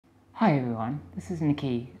Hi everyone, this is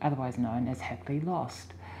Nikki, otherwise known as Happily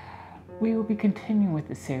Lost. We will be continuing with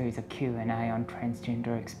the series of Q&A on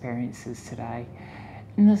transgender experiences today.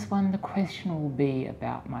 In this one, the question will be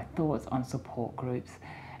about my thoughts on support groups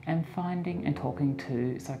and finding and talking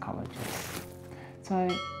to psychologists. So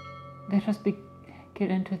let us get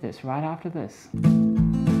into this right after this.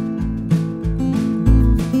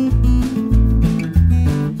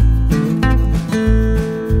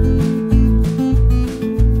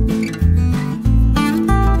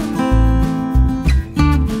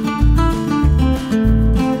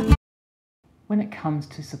 When it comes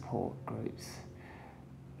to support groups,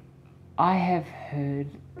 I have heard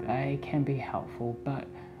they can be helpful, but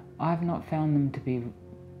I've not found them to be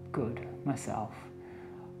good myself.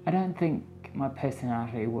 I don't think my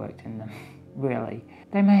personality worked in them, really.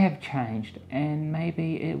 They may have changed, and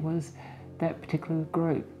maybe it was that particular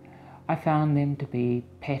group. I found them to be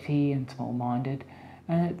petty and small-minded,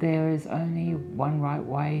 and that there is only one right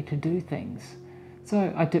way to do things.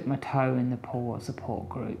 So I dipped my toe in the pool of support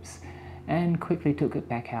groups and quickly took it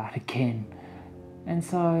back out again, and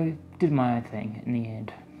so did my own thing in the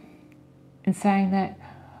end. In saying that,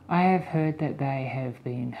 I have heard that they have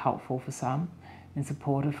been helpful for some and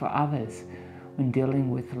supportive for others when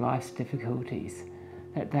dealing with life's difficulties,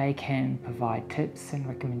 that they can provide tips and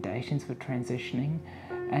recommendations for transitioning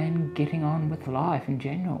and getting on with life in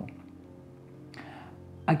general.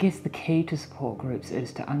 I guess the key to support groups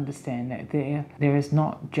is to understand that there is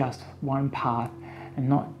not just one path and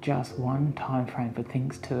not just one time frame for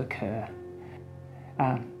things to occur.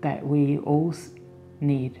 That we all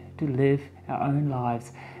need to live our own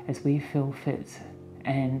lives as we feel fit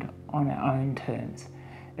and on our own terms.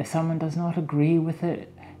 If someone does not agree with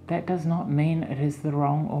it, that does not mean it is the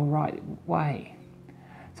wrong or right way.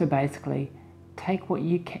 So basically, take what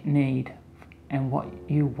you need and what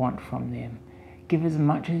you want from them. Give as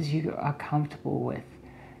much as you are comfortable with.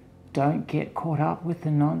 Don't get caught up with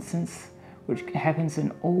the nonsense which happens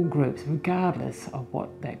in all groups, regardless of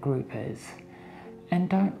what that group is. And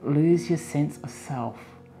don't lose your sense of self,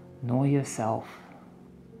 nor yourself.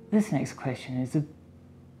 This next question is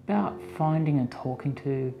about finding and talking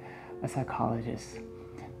to a psychologist.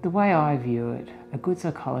 The way I view it, a good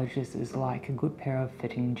psychologist is like a good pair of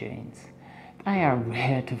fitting jeans. They are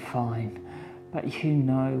rare to find, but you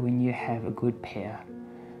know when you have a good pair.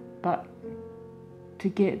 But to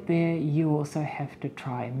get there, you also have to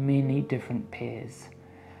try many different pairs.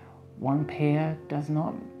 One pair does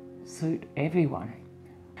not suit everyone.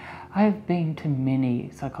 I have been to many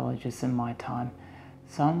psychologists in my time.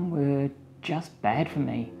 Some were just bad for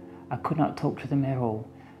me. I could not talk to them at all.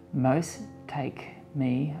 Most take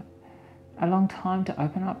me a long time to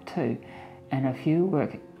open up to, and a few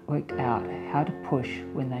worked out how to push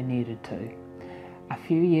when they needed to. A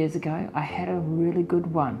few years ago, I had a really good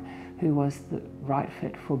one who was the right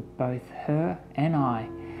fit for both her and I.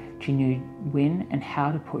 She knew when and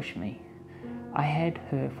how to push me. I had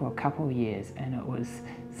her for a couple of years, and it was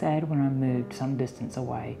sad when I moved some distance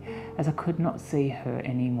away as I could not see her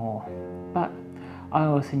anymore. But I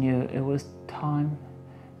also knew it was time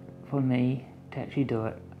for me to actually do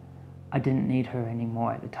it. I didn't need her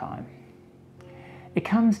anymore at the time. It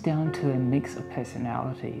comes down to a mix of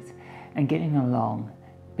personalities and getting along,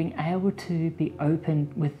 being able to be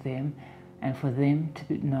open with them and for them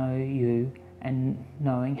to know you and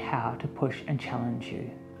knowing how to push and challenge you.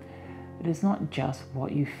 It is not just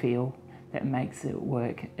what you feel that makes it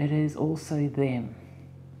work, it is also them.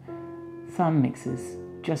 Some mixes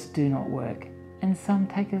just do not work, and some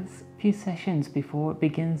take a few sessions before it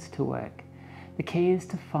begins to work. The key is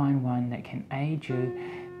to find one that can aid you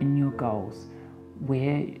in your goals,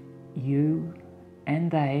 where you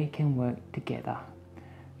and they can work together.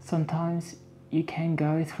 Sometimes you can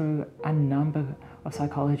go through a number of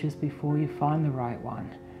psychologists before you find the right one.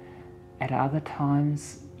 At other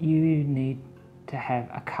times, you need to have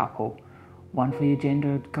a couple, one for your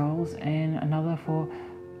gender goals and another for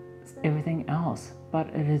everything else. But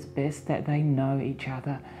it is best that they know each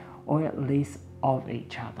other, or at least of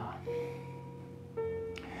each other.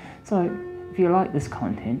 So, if you like this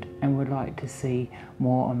content and would like to see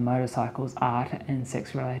more on motorcycles, art and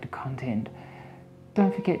sex-related content,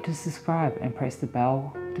 don't forget to subscribe and press the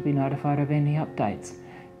bell to be notified of any updates.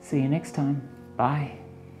 See you next time. Bye.